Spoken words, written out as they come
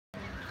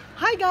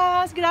Hi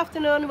guys, good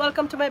afternoon.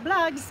 Welcome to my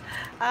vlogs.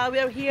 We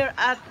are here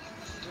at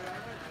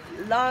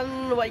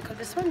what you call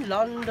this one?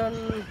 Ano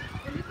meron?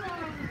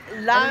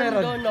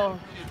 Llandudno,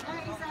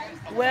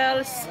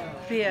 Wells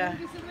Pier.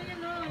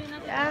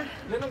 Yeah.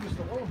 Yan ang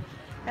gusto ko.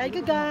 Hi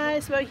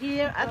guys, we're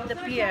here at the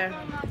pier.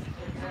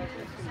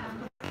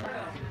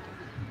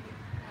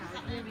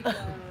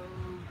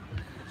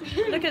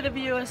 Look at the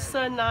view, it's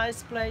so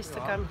nice place to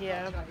come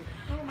here.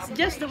 It's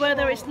just the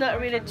weather is not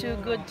really too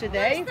good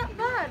today.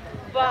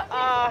 But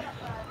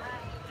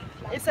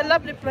it's a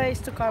lovely place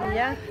to come,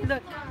 yeah?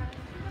 Look,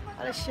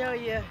 I'll show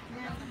you.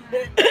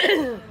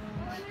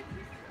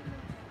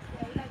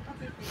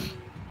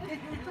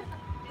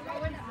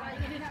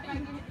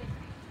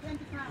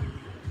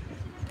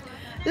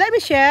 Let me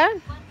share.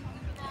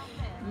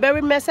 Bear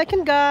with me a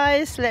second,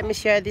 guys. Let me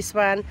share this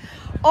one.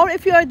 Or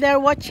if you are there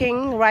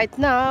watching right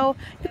now,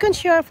 you can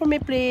share for me,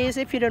 please,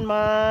 if you don't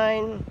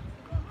mind.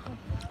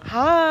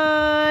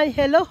 Hi!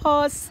 Hello,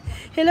 host!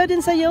 Hello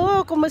din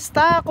sa'yo!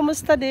 Kumusta?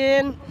 Kumusta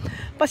din?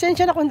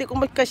 Pasensya na kung hindi ko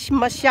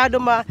masyado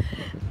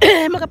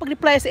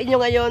makapag-reply sa inyo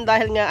ngayon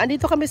dahil nga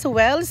andito kami sa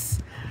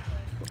Wells.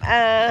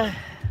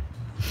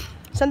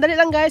 Sandali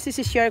lang guys,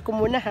 isi-share ko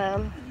muna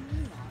ha.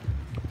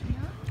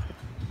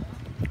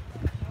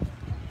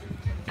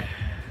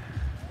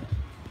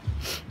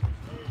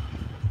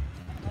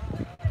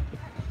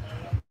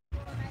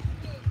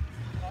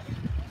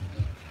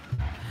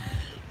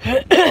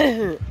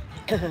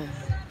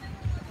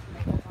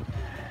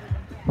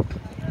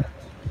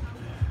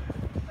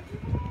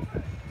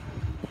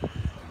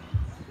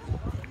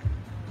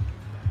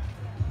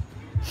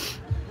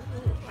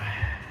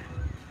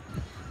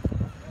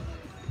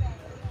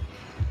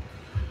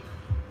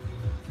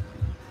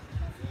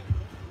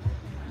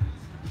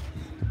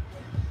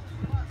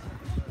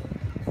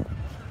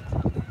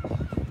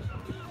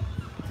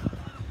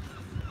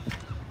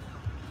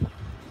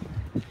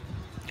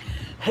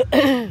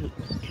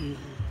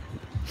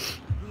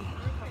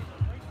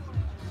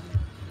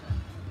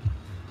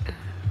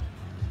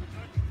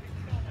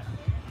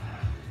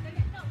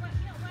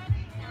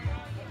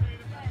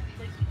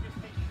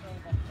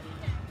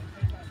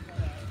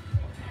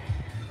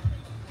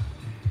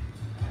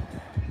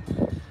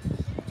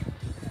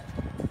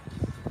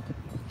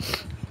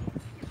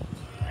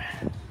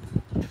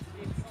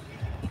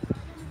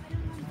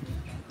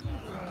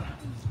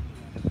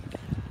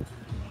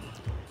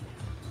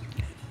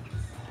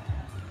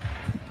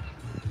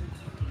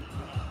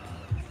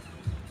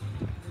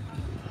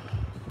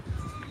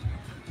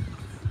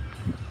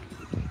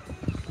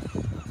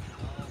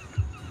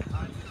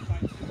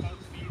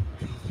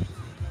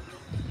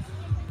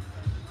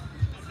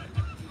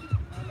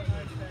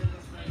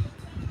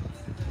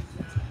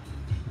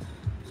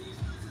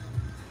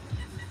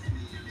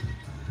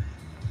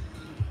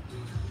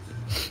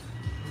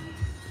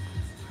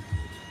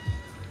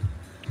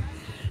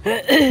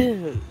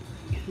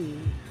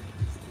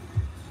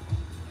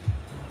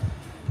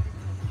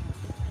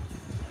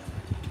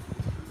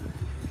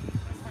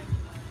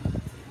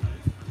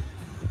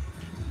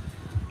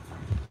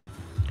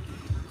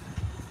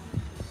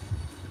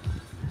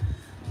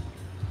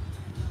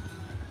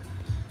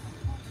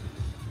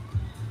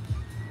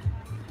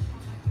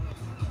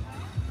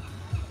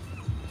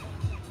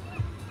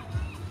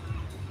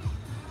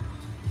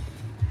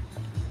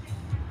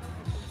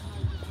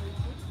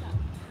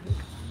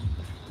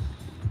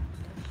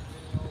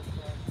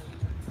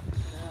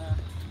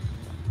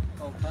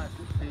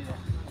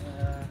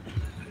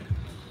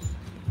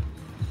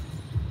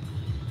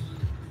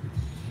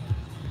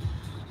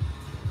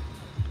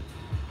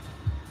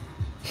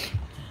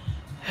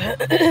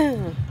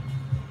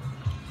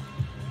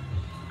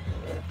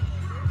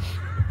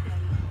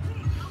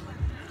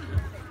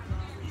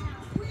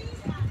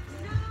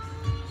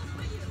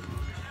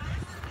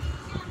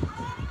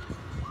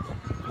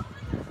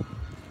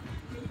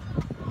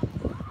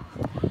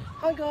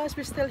 Hi guys,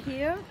 we're still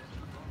here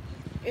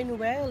in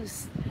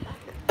Wales.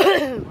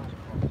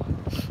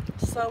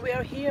 So we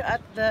are here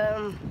at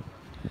the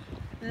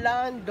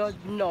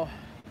Llandudno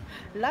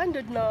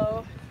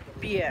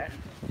Pier.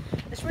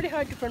 It's really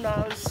hard to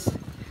pronounce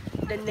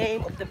the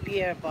name of the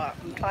pier, but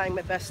I'm trying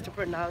my best to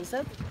pronounce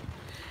it.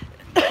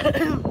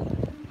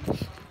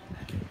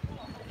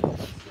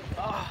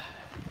 Oh.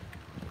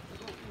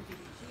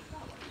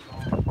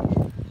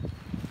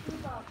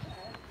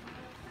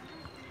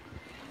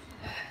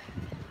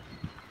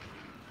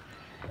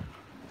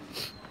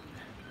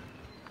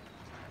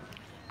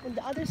 On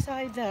the other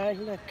side there,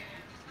 look,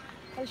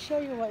 I'll show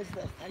you what is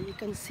that. You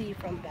can see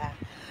from there.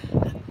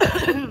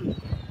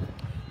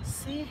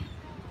 See?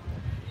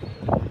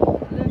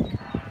 Look.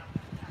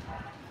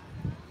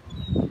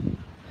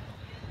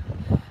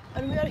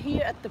 And we are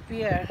here at the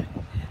pier.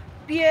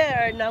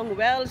 Pier ng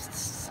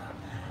Wells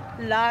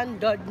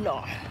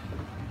Llandudno.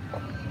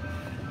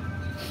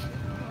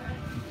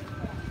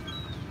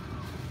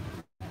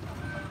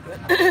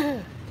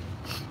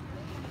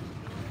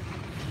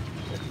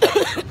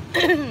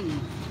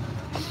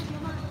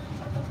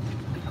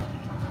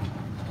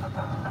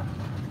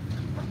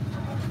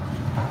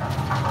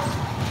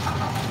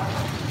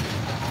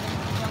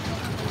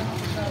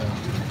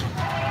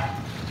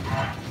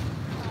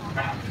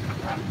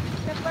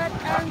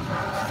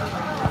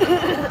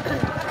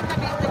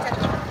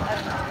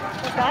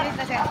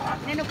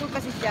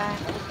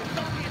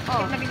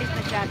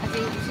 na siya kasi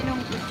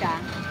sinungkot siya.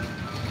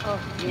 Oh,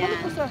 Yan. balik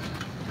ko, sir.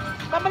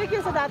 Babalik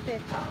yun sa dati.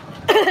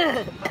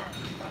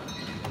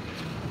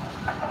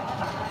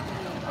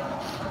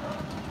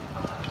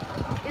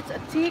 It's a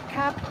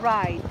teacup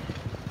ride.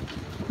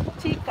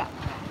 Teacup.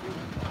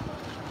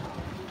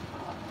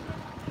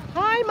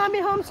 Hi,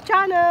 Mommy Homes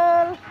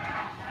channel.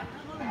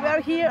 We are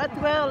here at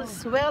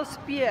Wells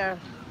Pier.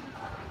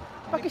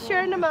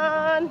 Paki-share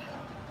naman.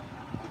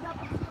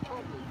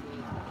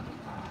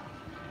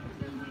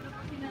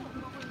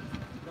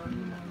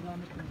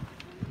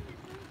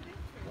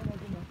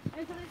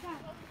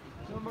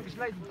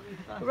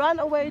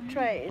 Runaway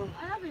train.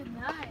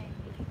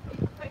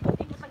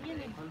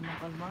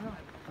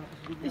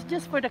 It's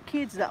just for the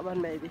kids, that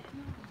one maybe.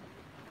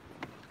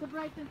 Sa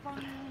Brighton pang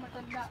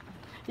matanda.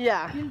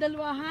 Yeah. Yung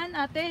dalawahan,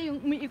 ate, yung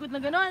umiikot na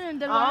gano'n, yung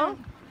dalawahan.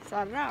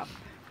 Sarap.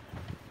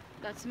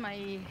 That's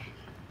my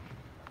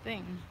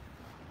thing.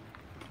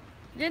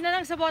 Diyan na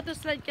lang sa water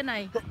slide ka,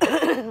 Nay.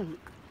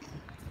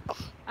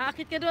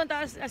 Aakit ka doon,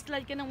 tapos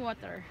slide ka ng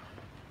water.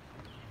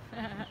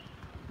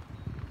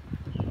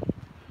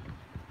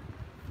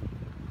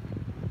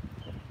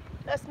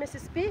 That's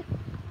Mrs. P.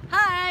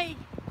 Hi!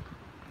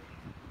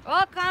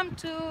 Welcome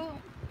to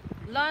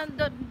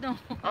Llandudno.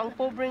 Ang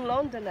pobreng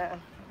Londoner.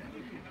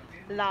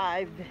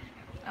 Live.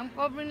 Ang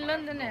pobreng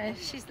London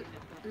she's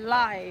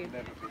live.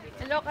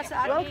 Hello ka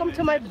sa aking... Welcome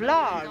to my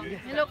vlog.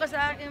 Hello ka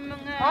sa aking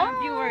mga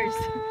viewers.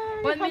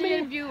 1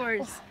 million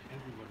viewers.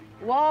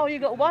 Wow, you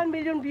got 1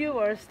 million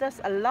viewers. That's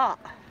a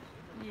lot.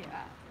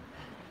 Yeah.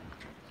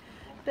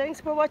 Thanks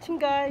for watching,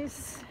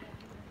 guys.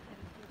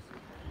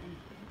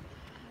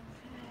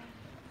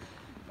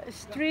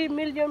 It's 3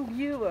 million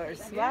viewers.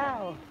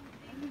 Wow.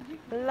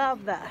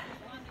 Love that.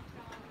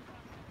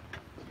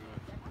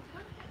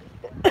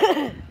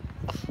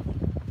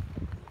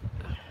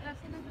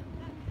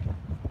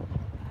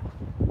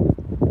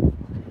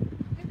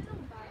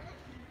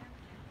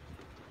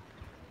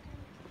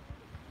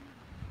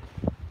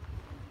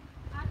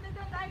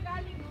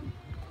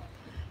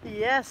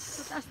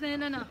 Yes. Taas na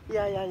yun, ano?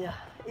 Yeah.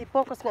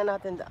 I-focus nga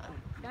natin daan.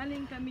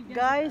 Galing kami dyan.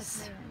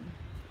 Guys,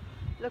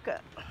 look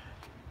at.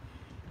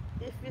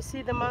 If you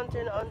see the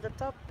mountain on the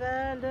top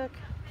there, look.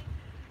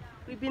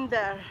 We've been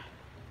there.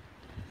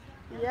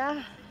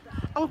 Yeah.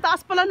 Ang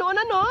taas pala noon,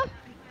 ano?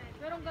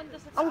 Pero ang ganda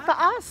sa Ang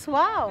taas,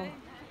 wow.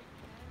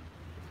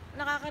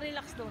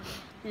 Nakaka-relax doon.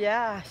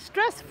 Yeah,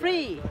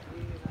 stress-free.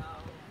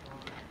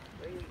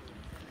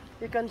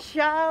 You can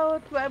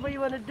shout whatever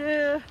you want to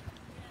do.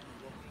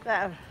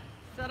 There.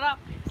 Sarap.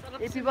 Sarap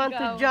If you want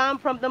to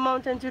jump from the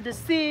mountain to the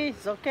sea,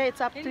 it's okay,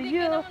 it's up to Hindi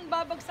you. ka naman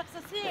babagsak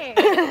sa sea.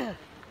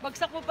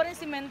 Bagsak mo pa rin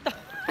simento.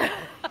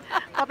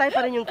 Patay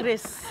pa rin yung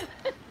Chris.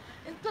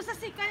 Kung sa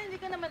sika,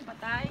 hindi ka naman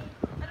patay.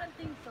 I don't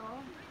think so.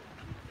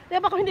 Di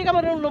ba kung hindi ka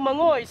marunong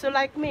lumangoy, so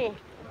like me.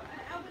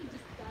 I will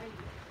just die.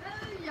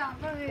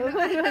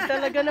 Yeah,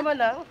 Talaga naman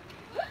ah.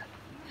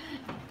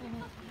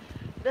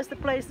 That's the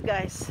place,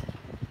 guys.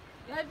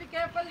 yeah, be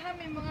careful ha.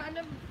 May mga ano,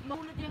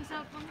 mahulog yung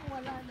cellphone mo.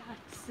 Wala na.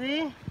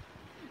 See?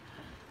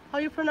 How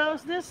you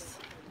pronounce this?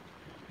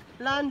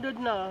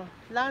 Llandudno.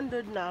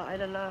 Llandudno. I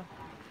don't know.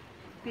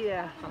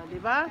 Pier. Oh, di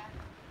ba?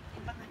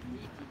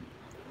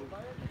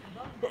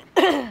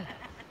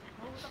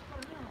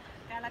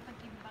 Kala ko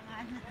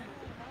timbangan.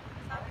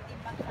 Sabi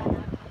timbang sana.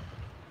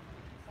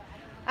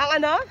 Ang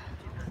ano?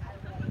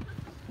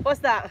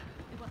 What's that?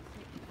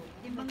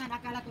 Timbangan,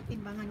 akala ko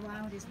timbangan.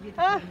 Wow, this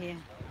beautiful Ah. here.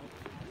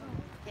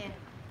 Yeah.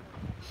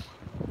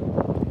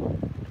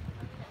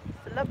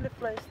 It's a lovely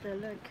place there,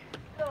 look.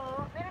 Ito,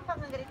 meron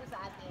bang ganito sa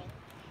atin?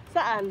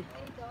 Saan?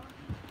 Ganito?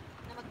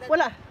 Na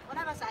Wala.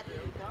 Wala ba sa atin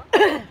dito?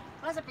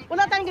 Wala sa Pilipinas?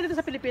 Wala tayong ganito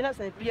sa Pilipinas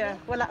eh. Pier.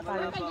 Wala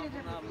tayo. Wala tayong ganito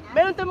sa Pilipinas?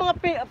 Meron tayong mga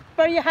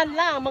peryahan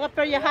lang. Mga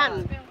peryahan.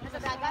 Nasa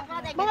dagat? Wala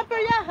tayong Mga ganito?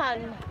 peryahan.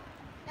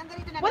 Yung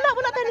ganito na Wala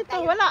tayo dito.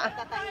 Wala.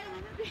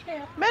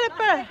 Meron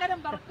pa. Ka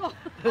ng barko.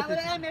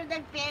 Wala na, meron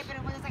tayong pie, pero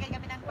masasakay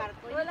kami ng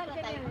barko. Walang Wala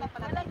tayo, ganito. wala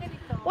pala Walang tayo.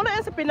 ganito. Wala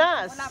yan sa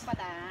Pinas. Wala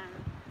pala.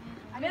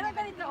 Meron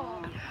ganito.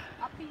 Oh.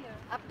 Up here.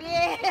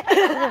 Apie!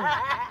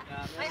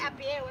 May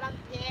apie, walang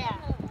pie.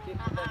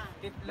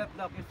 Keep left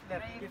now, keep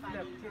left, keep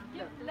left, keep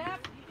Keep left.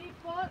 left,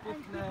 people, and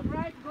keep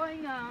right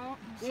going out.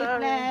 Keep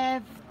Sorry.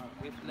 left.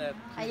 Keep left.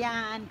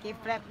 Ayan, keep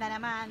left na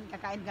naman.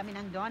 Kakain kami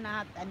ng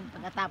donut. And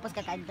pagkatapos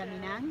kakain kami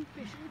ng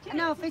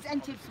ano, fish and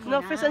chips muna. No,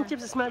 fish and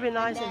chips is very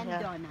nice in And then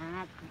here.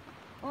 donut.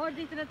 Oh,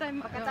 dito na tayo.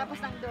 Pagkatapos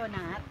ng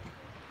donut,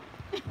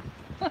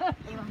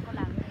 iwan ko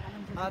lang.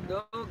 Anong susunod?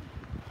 Hotdog.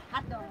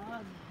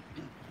 Hotdog.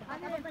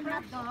 Pagkatapos ng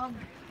hotdog,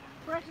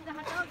 Fresh na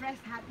hotdog.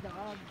 fresh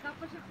hotdog.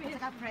 Tapos yung At fish.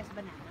 saka fresh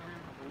banana.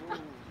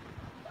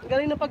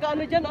 Galing na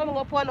pag-ano dyan, oh,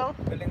 mga upuan, oh.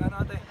 Galingan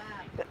natin.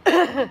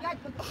 Guys,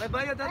 May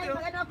bayad ay, ate.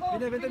 mag-ano ako.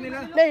 Binibenta nila.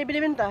 Nay,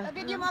 binibenta.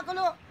 Video mga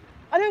kulo.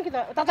 Ano yung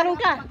kita? Tatalon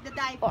ka?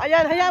 Magdadive. O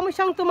ayan, hayaan mo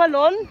siyang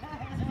tumalon.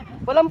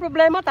 Walang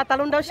problema,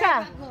 tatalon daw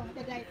siya. Ako,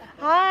 magdadive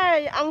ako. Hi,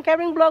 ang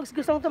Caring Vlogs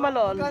gustong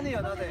tumalon. Kano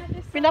yun ate?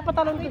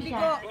 Pinapatalon ko Bigo,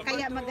 siya.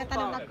 kaya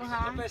magtatanong ako ha.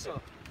 Peso.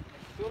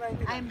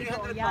 Ay,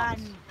 bigo, yan.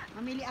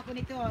 Mamili ako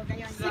nito.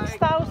 Ngayon,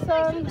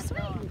 6,000.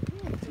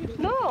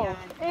 No,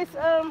 it's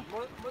More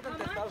than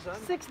 10,000.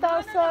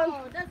 6,000,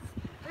 No,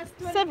 that's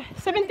 20,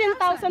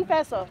 17,000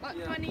 peso. about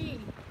 20.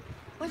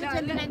 What's it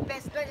 29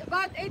 pesos?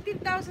 About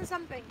 18,000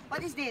 something.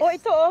 What is this? Oh,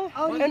 ito oh,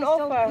 Oh, an this is so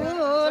offer. It's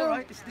cool.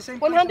 alright. It's the same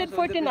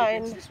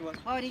 149. This one.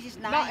 Oh, this is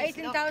About nice.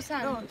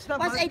 18,000. No, it's not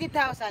What's bad.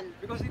 80,000?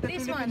 Because in the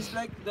This Philippines, one.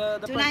 like the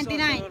price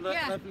 299. also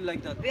Yeah. roughly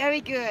like that.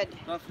 Very good.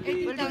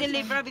 Roughly. Will you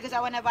deliver because I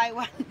want to buy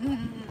one?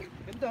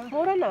 Ganda.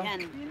 Mura na.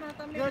 Yan.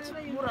 That's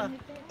mura.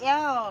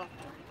 Yeah.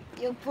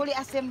 Yung fully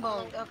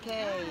assembled.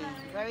 Okay.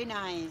 Very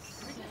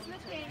nice.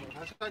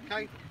 That's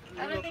okay.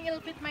 I don't think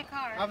it'll fit my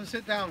car. Have a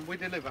sit down. We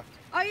deliver.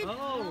 Oh, you,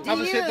 Oh. Have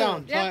a sit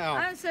down. Try it yeah, out.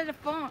 answer the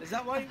phone. Is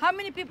that why? How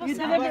many people You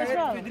sit deliver there? as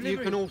well. You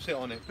can all sit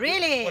on it.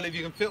 Really? Well, if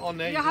you can fit on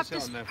there, You you, have can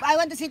to sit on there. I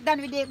want to sit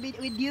down with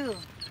you.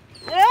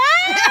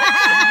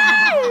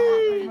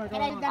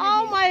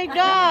 Oh my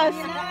gosh!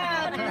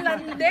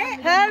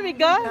 Here we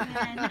go.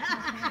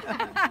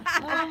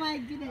 Oh my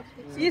goodness.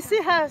 You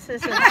see how this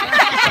is.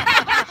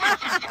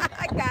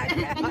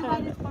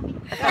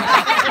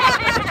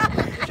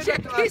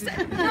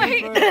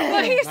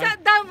 He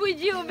sat down with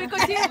you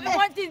because he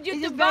wanted you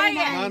This to is buy very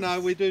it. nice. No,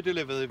 we do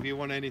deliver if you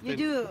want anything. You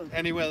do?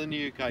 Anywhere in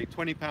the UK,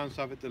 £20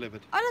 to have it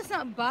delivered. Oh, that's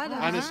not bad.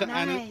 And, huh?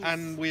 nice.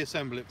 and we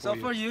assemble it for So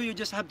you. for you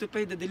just have to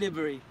pay the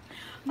delivery.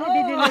 Uy,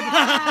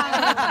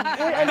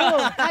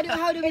 ano?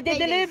 How do we pay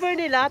this? I-deliver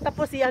nila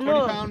tapos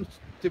i-ano. £20 No,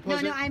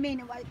 deposit. no, I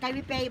mean, can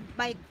we pay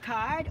by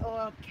card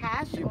or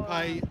cash? You or...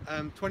 pay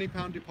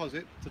 £20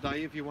 deposit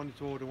today if you wanted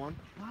to order one.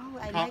 Wow,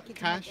 I Ca- like it.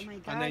 cash, in my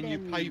and then you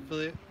garden. pay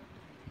for it,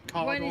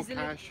 card When or it's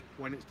deli- cash,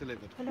 when it's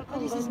delivered. Oh,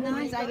 this is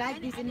nice. I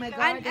like this in my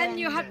garden. And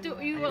you have to,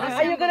 you will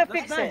Are you gonna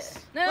assemble. fix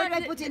it? No, Where do I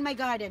no, put it in my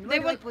garden? they Where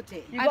do I will- put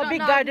it? You I got don't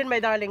big know. garden, my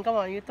darling. Come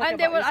on, you talk and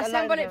they about will it's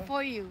alive assemble it now.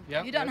 for you.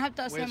 Yeah, You don't have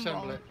to we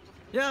assemble. it.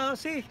 Yeah,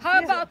 see. How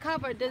about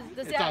cover? Does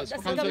It does. does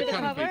it Comes come with with a a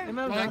canopy. cover?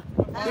 Imelda,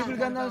 they will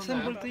gonna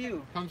assemble to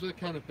you. Comes with a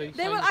canopy.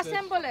 They same will as this.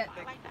 assemble it.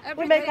 Uy,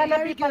 Every may day.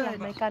 canopy pala.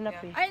 May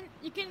canopy. And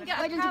you can get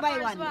Why a don't you cover buy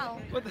as one? well.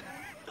 But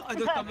I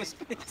don't have a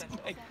space.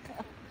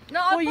 No,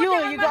 I'll For put you, it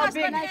on you my got a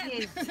husband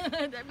big-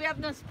 again. We have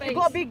no space. You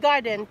got a big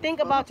garden. Think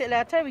about it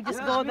later. We just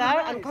Yeah, go really there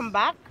nice. and come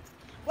back.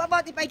 What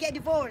about if I get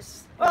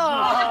divorced?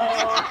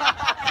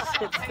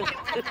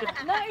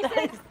 No, it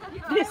says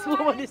This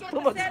woman is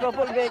too much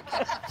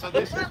troublemaker. So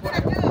this is what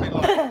it would be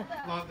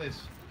like this.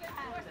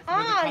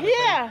 Ah,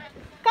 here.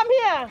 Come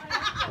here.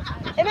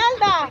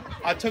 Imelda.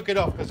 I took it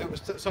off because it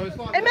was, so it's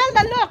like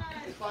Imelda, look.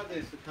 It's like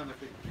this, the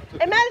canopy.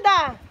 Took it off.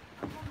 Imelda.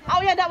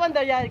 Oh yeah, that one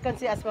there. Yeah, you can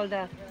see as well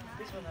there.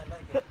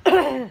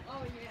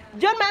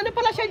 John, may ano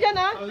pala siya dyan,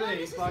 ah? So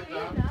these, like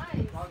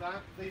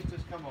that, these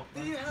just come off.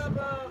 Do you have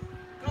a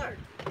card?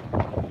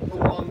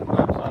 All on the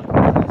website.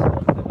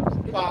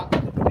 But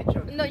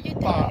no, you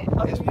did.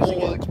 it's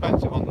more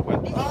expensive on the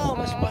website. Oh,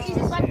 much more This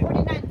is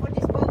 149 for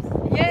this both.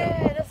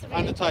 Yeah, that's really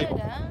And the table.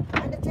 good,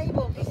 huh? And the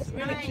table. This is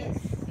nice.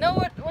 No,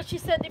 what she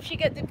said, if she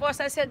get divorced,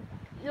 I said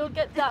you'll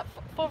get that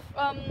for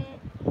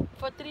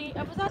three.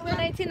 Was that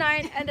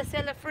 299 and the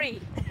seller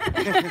free?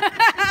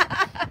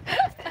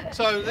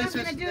 So this What is,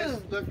 I'm gonna this,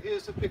 do? look,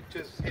 here's the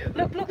pictures here.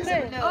 Look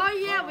there. Oh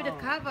yeah, with the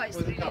cover, it's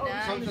With the really cover.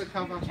 Comes nice. with a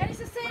cover. And it's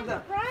the same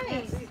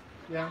price.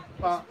 Yeah,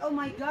 but Oh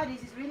my God,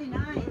 this is really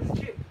nice.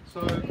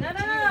 so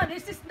No,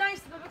 this is nice.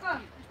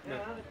 Babacom.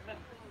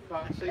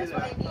 but see That's there,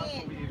 what I that's what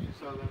mean. we usually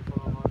sell them for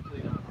online.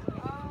 See that?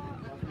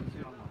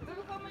 See online.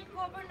 Babacom, may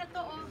cover na to,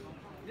 oh.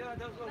 Yeah,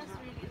 that's also. That's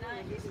really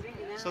nice. It's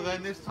really nice. So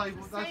then this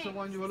table, that's the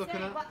one you were looking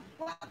at.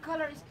 What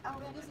color is? Oh,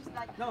 well, this is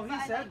like. No, he but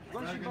I said like-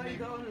 once you buy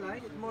it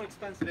online, it's more It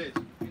expensive. is.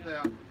 They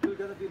are. It's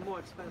gonna be more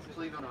expensive.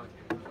 Clean on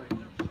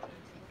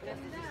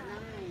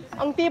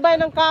Ang tibay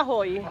ng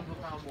kahoy.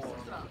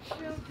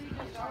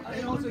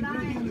 And also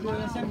including you go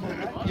assemble,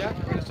 right? Yeah,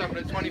 we assemble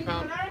it, £20.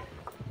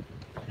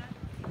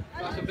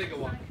 That's a bigger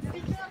one.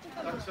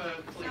 That's a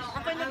fleece.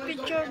 Ako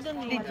nag-picture dun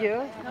eh. Did you?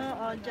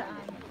 Oo, dyan.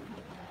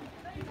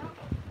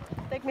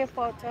 Take me a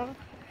photo.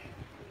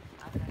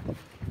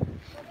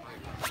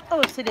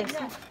 Oh, see this.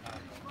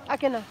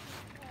 Akin na.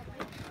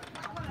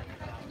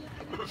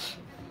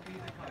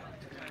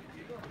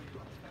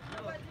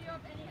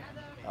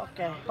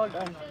 Okay, hold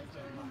on.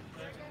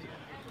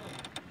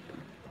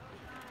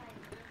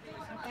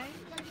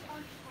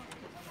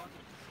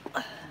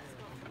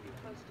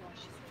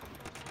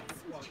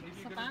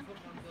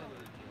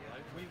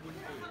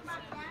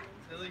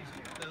 They're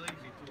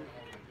easy to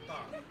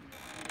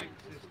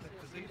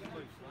because these are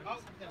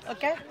loose.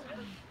 Okay?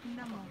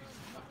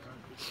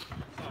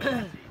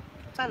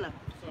 Sana.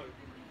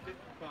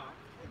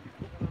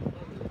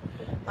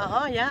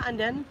 Yeah, and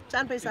then,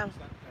 saan pa isang?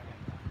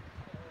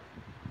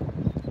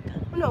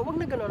 No, wag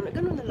na ganun.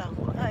 Ganun na lang.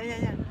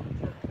 Yan.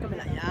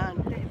 Kabila, yan.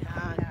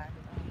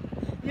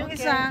 Yung Okay.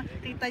 isa,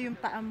 kita yung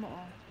paa mo.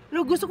 Oh.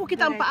 No, gusto ko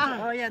kita ang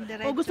paa. Oh, yan,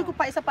 diretso. O gusto ko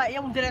pa isa pa,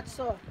 yung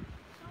diretso.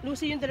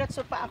 Lucy yung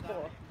diretso pa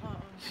ako.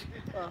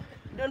 Oh,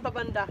 doon pa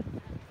banda.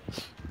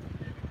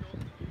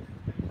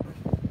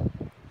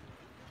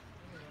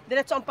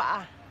 Diretso ang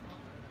paa.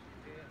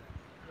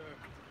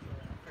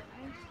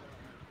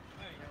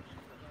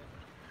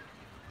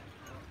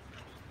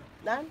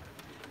 Dan?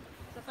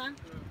 Saan?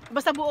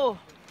 Basta buo.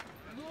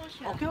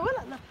 Okay,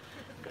 wala na.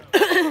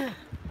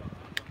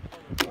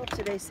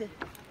 Oopsie daisy.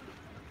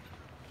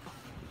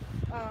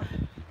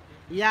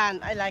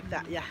 Yan, I like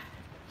that, yeah.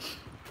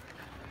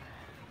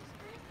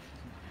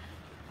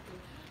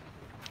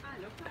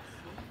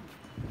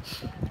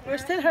 We're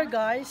still here,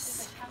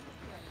 guys.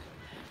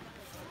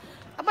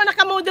 Aba,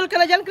 nakamodel ka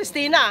na dyan,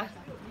 Christina.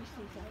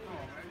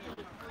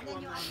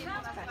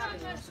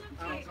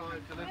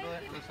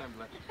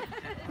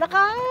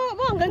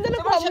 Ang ganda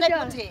ng kuha mo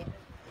dyan.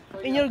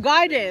 In your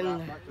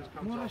garden.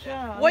 Mura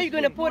siya. Where are you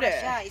gonna put it?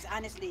 It's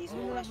honestly, it's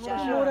mura siya.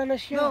 Mura na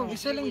siya. No,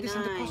 he's selling this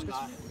in the Costco.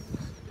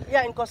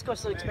 Yeah, in Costco,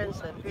 so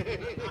expensive.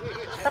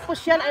 Tapos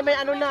yan ay may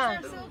ano na.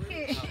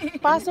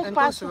 Pasok.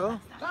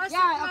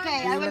 Yeah, okay.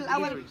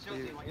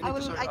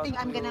 I think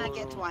I'm gonna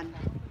get one.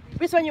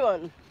 Which one you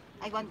want?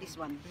 I want this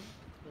one.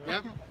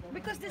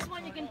 Because this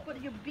one you can put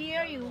your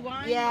beer, your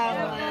wine.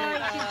 Yeah.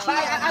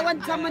 But I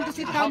want someone to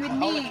sit down with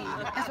me.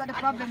 That's what the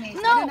problem is.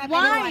 No, I don't have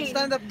why? anyone.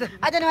 Stand up there.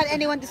 I don't want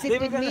anyone to sit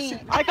with me.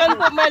 I can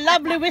put my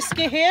lovely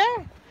whiskey here.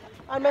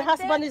 And my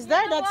husband is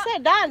there. That's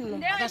it, done.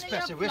 That's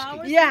special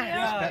whiskey.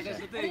 Yeah.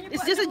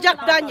 It's just a Jack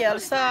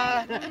Daniels.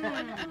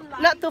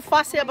 Not too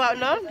fussy about,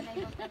 no?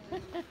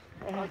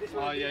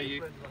 Oh yeah,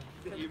 you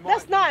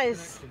That's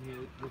nice.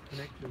 the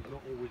connection's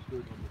not always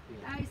good on the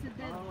Pier. It's a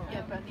dead.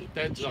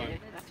 Dead zone.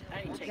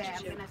 Okay,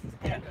 I'm gonna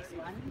stand this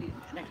one.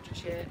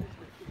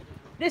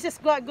 This is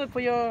quite good for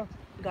your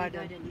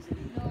garden.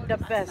 The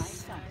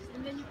best.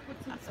 And then you put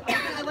some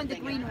I want the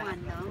green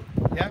one, no?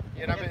 Yeah,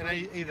 you can have it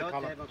in either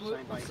colour.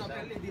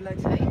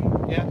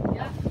 Yeah.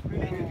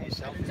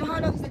 So how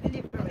long is the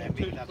delivery?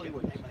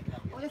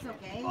 Oh, that's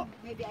okay.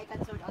 Maybe I can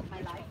sort out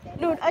my life then.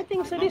 No, I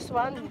think so. This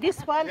one,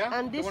 Yeah?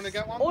 and You this, wanna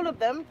get one? all of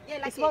them, Yeah,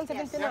 like is this,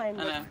 yes.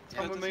 179.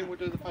 Come with me, we'll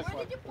do the face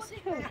one.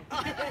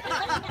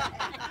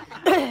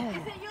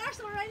 Is it yours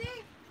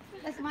already?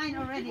 That's mine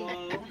already.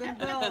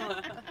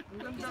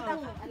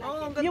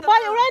 You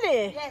buy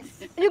already? Yes.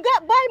 You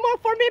buy more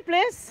for me,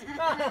 please.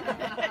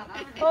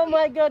 Oh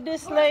my God,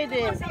 this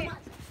lady.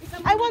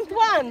 I want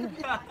one.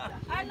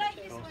 I like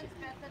this one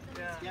better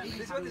than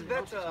This one is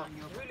better.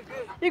 Really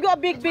good. You got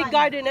a big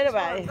garden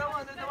anyway. The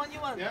one you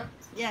want. Yeah?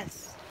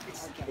 Yes.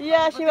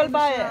 Yeah, she will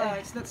buy it.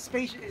 It's not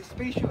spacious.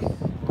 Maliit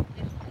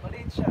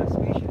siya,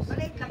 spacious.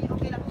 Maliit lang,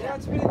 okay lang. Yeah,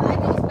 it's really I nice.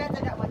 think it's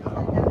better that one.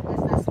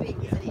 That's big,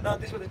 isn't it? No,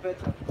 this one is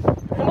better.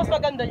 Ano mas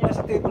maganda yun? There's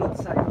a table on the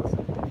side.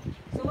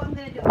 So what I'm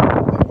gonna do? 20%?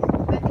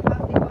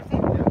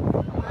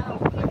 Wow.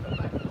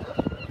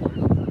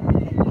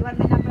 You want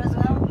my number as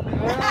well?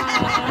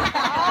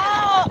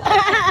 Oh!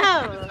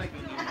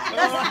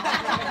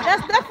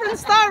 that's different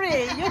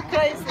story. You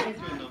crazy.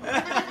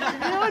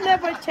 You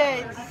never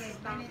change.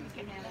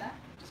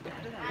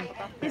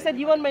 He said,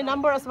 you want my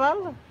number as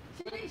well?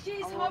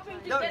 She's hoping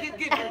to No, get...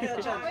 give me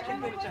a chance. Give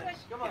me a chance.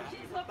 Come on. She's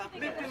hoping to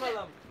Leave get... him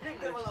alone. Leave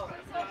him alone.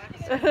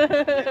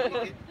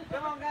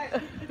 Come on, guys.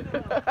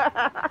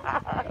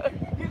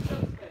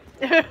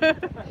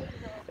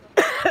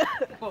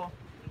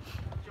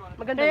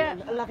 Maganda yan.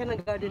 Ang laki ng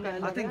garden na.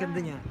 Ate, ang ganda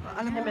niya.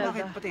 Alam mo Imelda.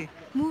 bakit pati?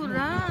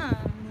 Mura.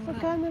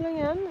 Magkano lang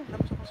yan? Alam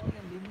mo sa Costco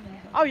yan, libo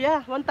yan. Oh yeah,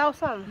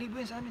 1,000. Libo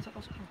yan sa amin sa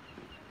Costco.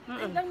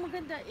 Ang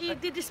maganda.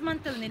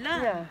 I-dismantle nila.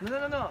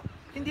 Yeah. No.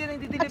 Hindi yan ang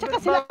dideliver. At saka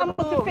sila ang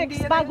mag-fix,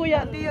 bago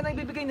yan. Hindi yan ang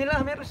ibibigay nila.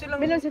 Meron silang...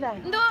 Million sila.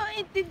 No,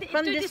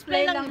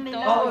 i-display lang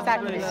nito. Oo,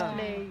 Exactly.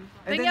 display.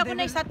 Display. Tingnan ko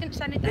na yung They will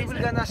sanitizer.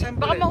 gonna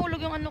assemble Baka it. mahulog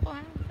yung ano ko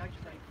ha.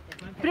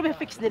 Pero may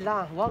fix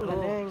nila. Wow, Oo,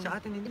 galing. sa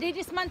atin hindi.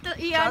 I-dismantle, Sa,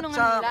 i-ano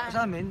nga nila. sa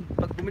amin,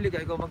 pag bumili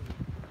ka, ikaw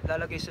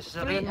maglalagay sa Free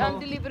sarili ang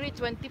mo. delivery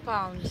 20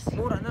 pounds.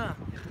 Mura na.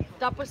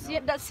 Tapos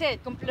that's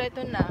it,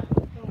 kompleto na.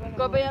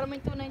 Babayaran mo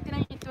yung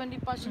 299, yung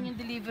 20 pounds yun yung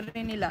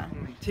delivery nila.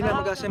 Sila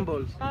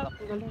mag-assemble. Ah,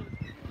 galing.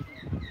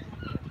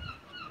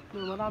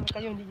 No, marami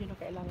kayo, hindi nyo na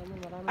kailangan yun.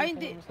 Marami Ay,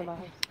 hindi. kayo sa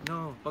bahay. No,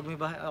 pag may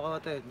bahay ako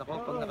ate, nako,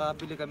 pag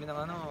nakabili kami ng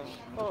ano,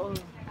 Oo.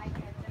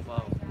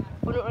 wow.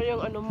 Puno na yung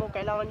ano mo,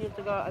 kailangan nyo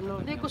taga ano.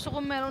 Hindi, gusto ko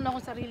meron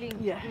akong sariling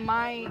Yeah.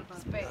 my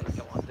space.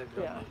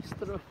 Yeah, it's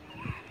true.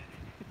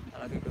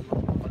 Talaga ko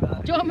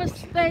mag-aari. Joma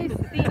space,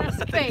 Tina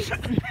space.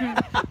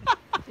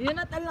 You're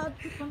not allowed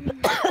to come in.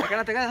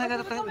 Teka,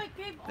 Gusto ko may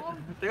cave, oh.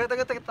 Teka,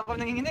 ako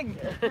nanginginig.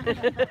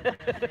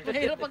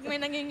 Mahirap pag may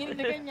nanginginig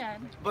ganyan.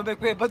 May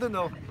kuweba dun,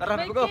 oh. Narami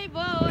May ko. cave,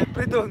 oh.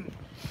 Libre dun.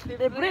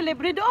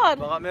 Libre doon.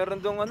 Baka meron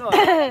dong ano, ah.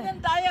 Ganyan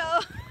tayo,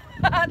 oh.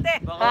 Ate,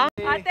 Ha?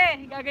 ate,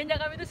 gaganyan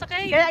kami doon sa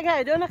cave. Kaya,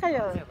 doon na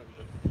kayo.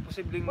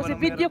 Posibleng Kasi walang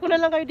video ko na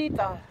lang kayo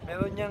dito.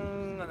 meron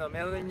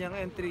niyang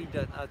entry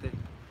dyan, ate.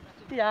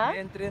 Yeah?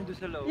 May entry yan doon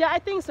sa loob. Yeah, I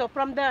think so.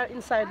 From there,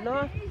 inside,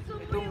 no?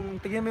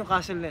 Tingnan mo yung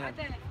castle na yan.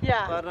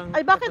 Yeah. Parang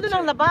Ay, bakit doon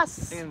ang labas?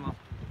 Tingin mo.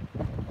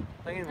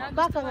 Tingin mo.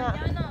 Baka nga.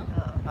 Niya, no?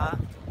 Ha?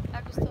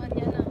 Nagustuhan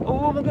niya, no?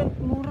 Oo, maganda.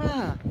 Mura.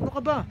 Ano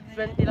ka ba?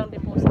 20 lang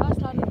deposit. Tapos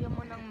lalagyan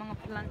mo ng mga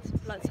plants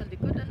sa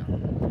likod, ano?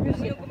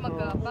 Yung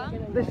gumagapang.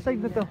 This side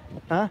na to.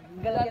 Ha?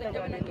 Lalagyan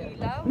mo ng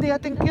ilaw. Hindi,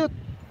 ating cute.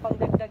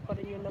 Pangdagdag pa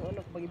rin yun ng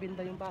ano, pag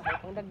ibinda yung bahay.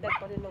 Pangdagdag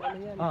pa rin ng ano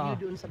yan, Ah.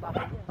 view doon sa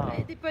bahay niya.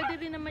 Eh, di pwede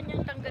rin naman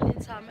yung tanggalin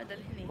sa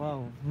dalhin eh.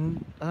 Wow.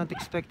 Not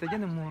expected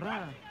yan, ang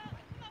mura.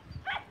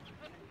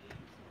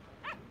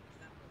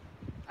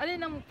 Alin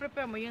ang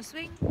prepare mo? Yung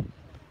swing?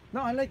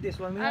 No, I like this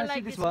one. When I I, see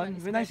like this this one, one,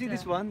 it's when I see better.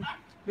 this one,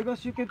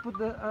 because you can put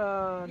the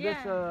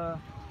Yeah.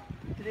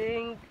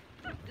 Drink.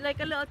 Like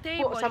a little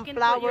table. some you can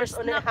flowers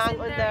put on your it, snacks hang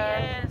in on there. there.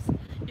 Yes.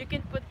 You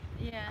can put,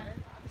 yeah. at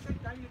the same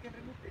time you can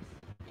remove this.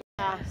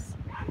 Yes.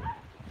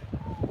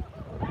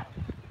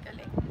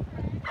 Galing.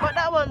 But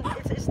that one,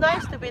 it's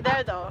nice to be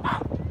there though.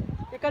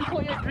 You can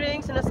put your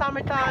drinks in the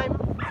summertime.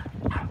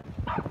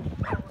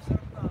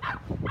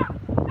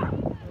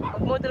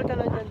 Mag-model ka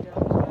lang dyan.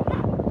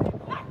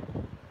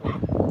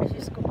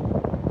 Isis ko.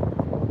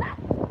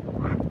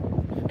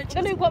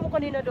 Ano yung guwa mo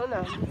kanina doon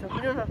ah? Sabi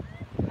doon ah.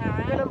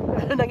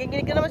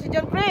 Nanginginig na naman si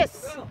John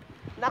Chris.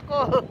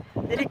 Nako,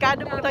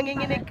 delikado po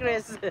nanginginig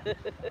Chris.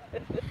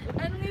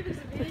 Anong ibig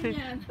sabihin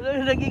yan?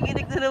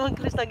 Nanginginig na naman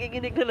Chris,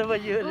 nanginginig na naman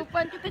yun.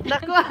 Upan kita dyan.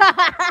 Nako.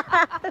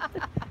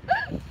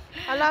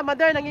 Ala,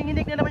 mother,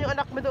 nanginginig na naman yung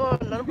anak mo doon.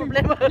 Anong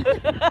problema?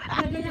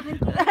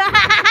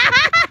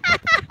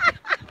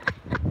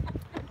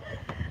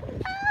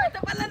 Ito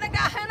pala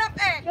naghahanap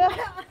eh.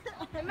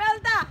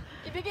 Imelda,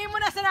 ibigay mo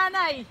na sa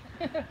nanay.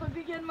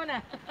 Pabigyan mo na.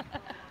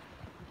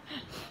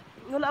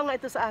 Wala nga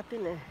ito sa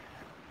atin eh.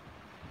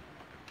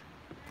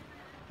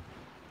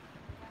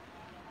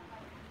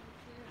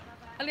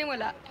 Alin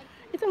wala?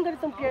 Itong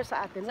ganitong pier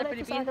sa atin. Sa Wala ito sa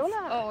Philippines? atin.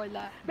 Wala. Oo,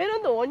 wala. Meron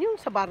doon yung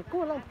sa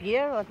barko, walang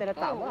pier, ang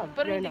tinatawag. Oo,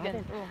 pero Pier hindi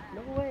natin. ganito.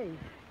 No way.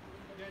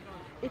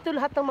 Ito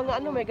lahat ng mga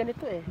ano may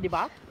ganito eh, di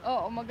ba?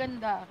 Oo,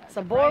 maganda. Sa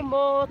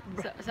Bournemouth,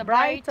 Sa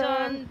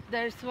Brighton,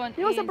 there's one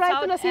Yung sa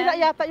Brighton nasira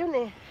yata yun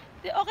eh.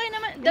 Okay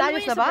naman.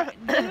 Inayos na ba?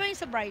 Dalawa yung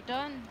sa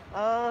Brighton.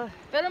 Ah,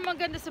 Pero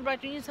maganda sa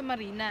Brighton yung sa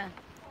Marina.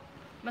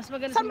 Mas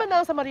maganda saan ba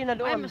na sa Marina Ay,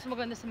 doon? mas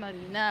maganda sa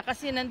Marina.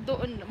 Kasi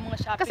nandoon mga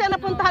shopping. Kasi ang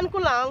napuntahan ko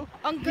lang,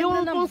 Ang ganda yung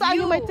ng kung saan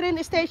view. yung may train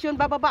station,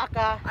 bababa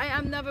ka.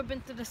 I've never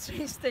been to the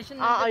train station.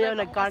 Ah, ayaw,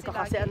 Nandun ako nag-car ka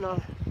kasi lagi. ano.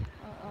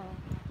 Oo.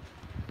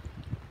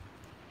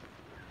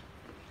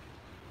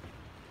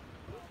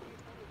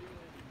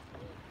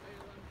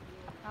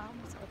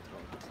 May sore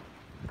throat.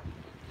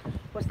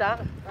 What's that?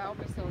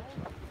 May sore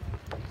throat.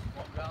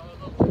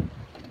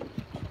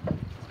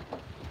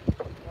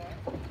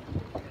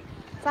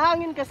 Sa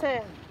hangin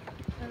kasi.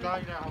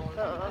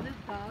 Oo.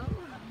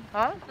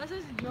 Ha? Nasa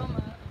si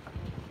Joma.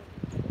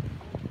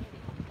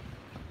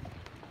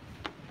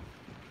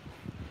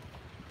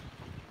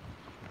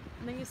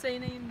 Nangisay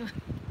na yun doon.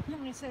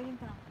 Yung isa yun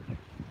pa.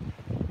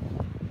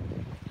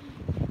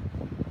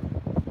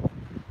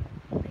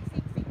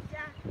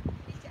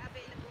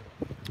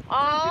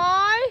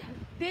 Ay!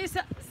 Di,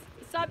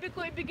 sabi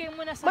ko ibigay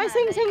mo na sa May nanay.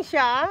 sing-sing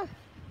siya.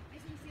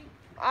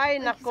 Ay,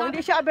 nako,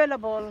 hindi siya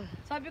available.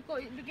 Sabi ko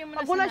ibigay mo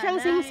na Pag sa wala nanay. siyang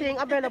sing-sing,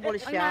 available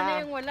Ang nanay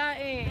siya. yung wala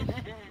eh.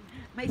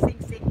 May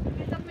singsing.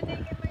 Ito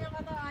pinigil mo yung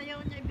ano, ayaw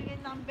niya ibigay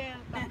number.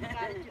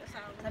 Pagkakalit yung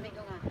asawa. Sabi ko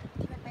nga,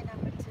 di ba may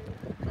number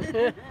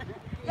 2?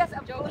 Yes,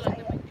 of Joke course. lang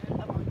naman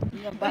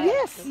yun.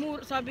 Yes.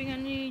 Sabi nga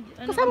ni,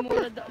 ano, Kasama ko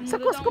mura, sa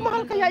Costco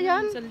mahal kaya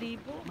yan? 1,000.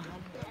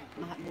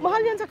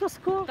 Mahal yan sa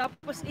Costco.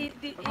 Tapos,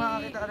 Makakita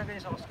ka na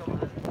ganyan sa Costco.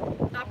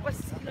 tapos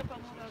sila pa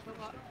mo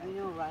gagawa. I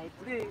know, right?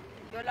 Hindi,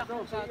 Wala ikaw,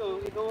 akong sa iyo,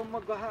 ikaw ang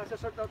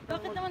mag-sort out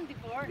Bakit ng naman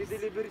divorce?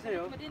 di-delivery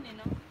sa'yo. Ano din eh,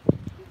 no?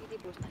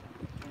 Nagdi-divorce na.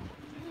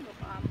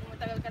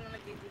 Matagal ka na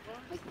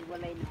nag-divorce.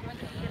 Naghiwalay na.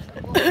 20 years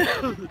ago.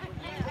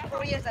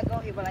 4 years ago,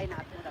 hiwalay na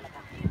ako talaga.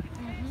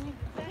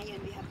 Ngayon,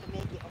 we have to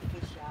make it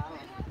official.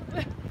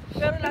 Pero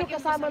Pero lagi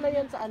kasama na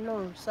yan sa ano,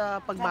 sa Sama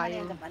na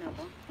pagbayad. yung ano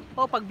ko.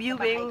 Oh,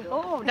 pag-viewing.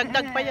 Oo,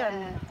 dagdag pa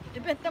yan.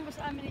 Ibenta mo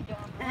sa amin ni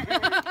John.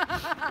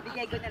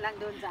 Bigay ko na lang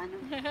doon sa ano.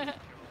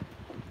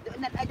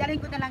 Ay, dalhin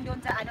ko na lang doon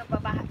sa ano,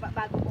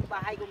 bago kong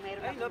bahay kung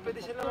mayroon Ay, no, pwede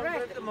sila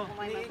mag-rent mo. Kung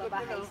may Iikot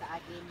magbabahay nila. sa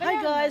akin. Hi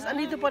guys,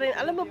 andito pa rin.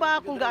 Alam mo ba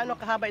kung gaano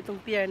kahaba itong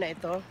pier na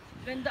ito?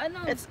 Ganda ano?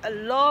 It's a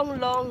long,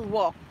 long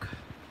walk.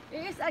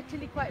 It is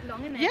actually quite long,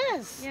 isn't it?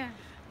 Yes. Yeah.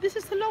 This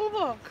is a long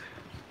walk.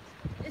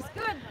 It's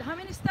good. How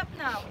many steps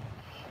now?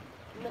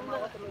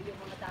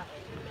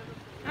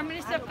 How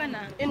many steps ka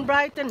na? In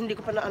Brighton, hindi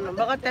ko pa na ano.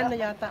 Baka 10 na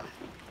yata.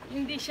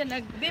 Hindi siya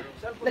nag-dip.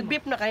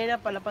 Nag-beep na kanina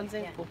pa,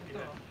 napansin ko.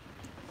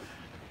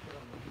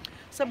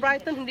 Sa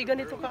Brighton, hindi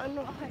ganito ka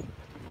ano.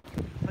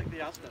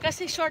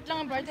 Kasi short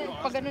lang ang Brighton.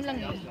 Pag ganun lang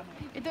eh.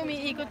 Ito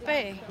umiikot pa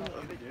eh.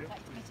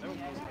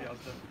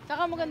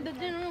 Saka maganda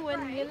din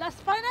when you last.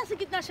 Parang nasa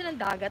gitna siya ng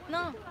dagat,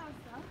 no?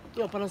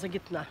 Yung parang sa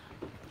gitna.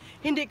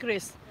 Hindi,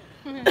 Chris.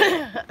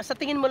 Sa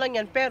tingin mo lang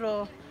yan,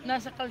 pero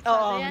Nasa kalsada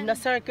oo, yan.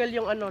 na-circle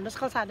yung ano, nasa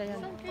kalsada yan.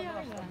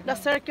 Kaya yan.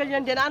 Na-circle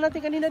yan. Dinaan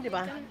natin kanina, di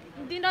ba?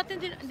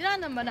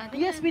 Dinaanan ba natin?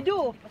 Yes, we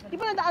do. Di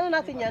ba nadaanan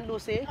natin yan,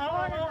 Lucy?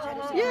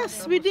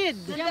 Yes, we did.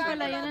 Yan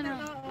pala, yan ano.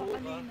 Oo,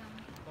 kanina.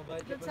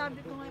 At sabi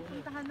ko nga,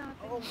 puntahan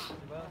natin.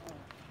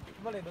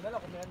 Malay ba nala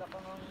kung may anak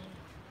kang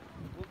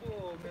bubo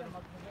o meron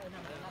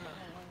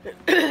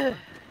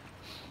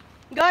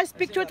Guys,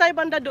 picture tayo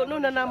banda doon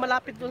no, na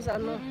malapit doon sa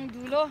ano.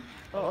 Dulo.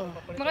 Oo.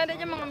 Maganda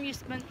dyan mga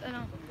amusement,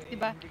 ano.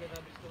 Diba?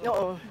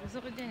 Oo. Gusto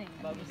ko dyan eh.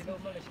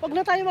 Huwag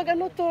na tayo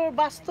mag-ano tour,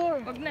 bus tour.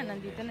 Wag na,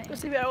 nandito na eh.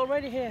 Kasi we are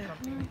already here.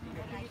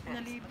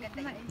 Nalibot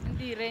na eh.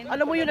 Hindi rin.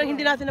 Alam mo yun ang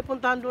hindi natin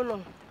napuntahan doon.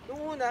 No?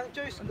 Nung una, ang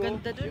choice ko,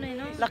 Ganda dun eh,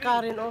 no?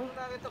 Lakarin, oh.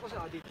 nakita ko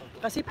siya dito.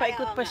 Kasi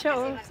paikot pa siya,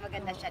 oh. Mas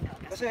maganda siya doon.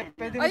 Kasi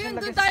pwede mo Ayun, siyang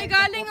doon lagyan tayo sa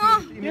galing, oh.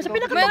 Yung sa Meron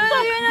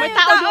pinakatuktok. yun, May yung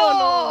tao doon,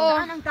 oo. oh.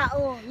 Saan ang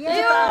tao?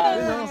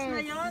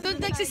 Ayun. Doon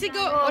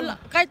nagsisigaw. Wala,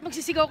 kahit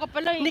magsisigaw ka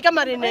pala eh. Hindi ka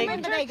marinig.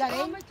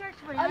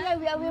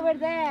 We were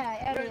there.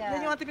 Area. Yan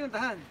yung ating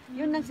pinuntahan.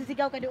 Yun nang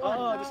sisigaw ka doon.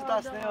 Oo, doon sa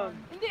taas na yun.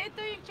 Hindi, ito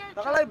yung church.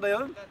 Naka-live ba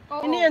yun?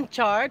 Oo. Hindi yan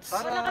charts.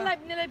 Oh,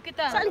 naka-live, nilive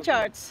kita. Saan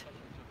charts?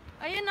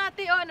 Ayun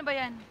natin, oh, ano ba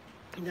yan?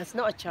 That's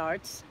not a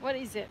charts. What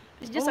is it?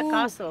 It's just a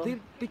castle.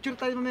 Picture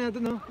tayo mamaya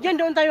doon, oh. Yan,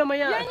 doon tayo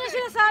mamaya. Yan yung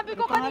sinasabi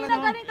ko kanina,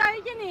 pangalan, galing tayo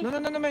dyan eh.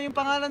 No, yung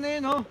pangalan na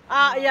yun, oh.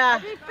 Ah, yeah.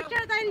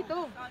 Picture tayo dito.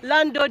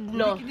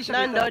 Llandudno. Hindi siya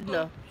kita.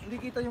 Llandudno. Hindi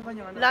kita yung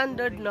kanyang ano.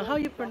 Llandudno. How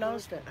you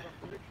pronounce that?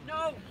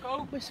 No,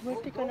 go. Mas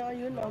swerte ka na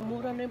yun. Ah,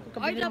 mura na yung Ay,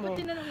 pagkabili mo. dapat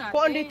tinanong natin.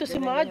 Kung andito si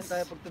Ganyan Mads,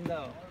 tayo pagtanda,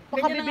 oh. baka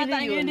Ganyan na nga bibili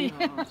tayo yun. ngayon eh.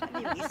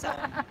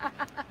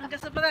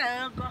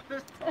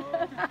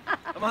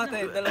 Kamate,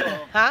 dalawa.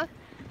 Ha?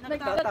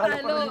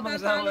 Nagtatalo. yung mga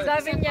asawa eh.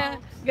 Sabi niya,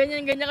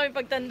 ganyan-ganyan kami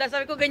pagtanda.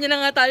 Sabi ko, ganyan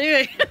na nga tayo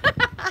eh.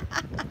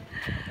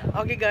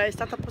 Okay guys,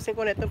 tatapusin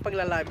ko na itong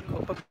pagla-live ko,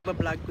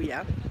 pag-vlog ko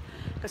yan.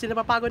 Kasi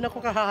napapagod ako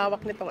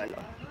kahahawak nitong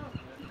ano.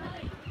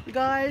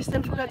 Guys,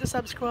 don't forget to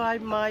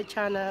subscribe my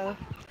channel.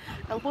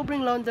 Ang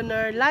pobreng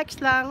Londoner,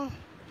 likes lang,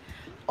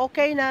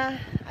 okay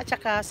na, at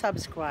saka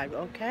subscribe,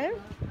 okay?